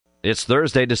It's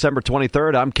Thursday, December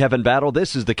 23rd. I'm Kevin Battle.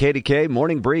 This is the KDK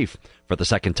Morning Brief. For the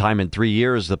second time in 3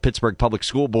 years, the Pittsburgh Public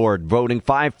School Board voting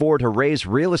 5-4 to raise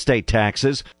real estate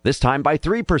taxes, this time by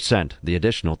 3%. The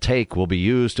additional take will be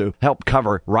used to help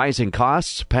cover rising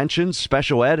costs, pensions,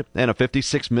 special ed, and a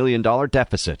 $56 million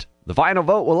deficit. The final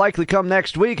vote will likely come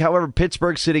next week. However,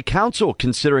 Pittsburgh City Council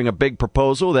considering a big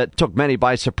proposal that took many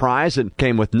by surprise and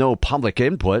came with no public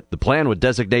input. The plan would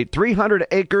designate 300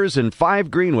 acres and 5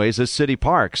 greenways as city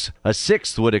parks. A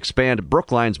sixth would expand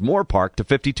Brookline's Moore Park to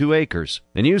 52 acres.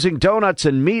 And using donuts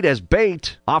and meat as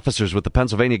bait, officers with the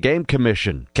Pennsylvania Game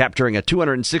Commission capturing a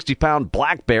 260-pound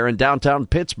black bear in downtown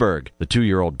Pittsburgh. The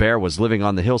 2-year-old bear was living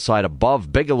on the hillside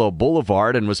above Bigelow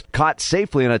Boulevard and was caught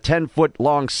safely in a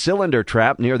 10-foot-long cylinder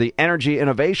trap near the Energy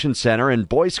Innovation Center and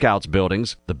Boy Scouts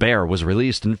buildings. The bear was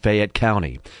released in Fayette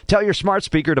County. Tell your smart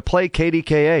speaker to play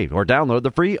KDKA or download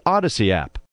the free Odyssey app.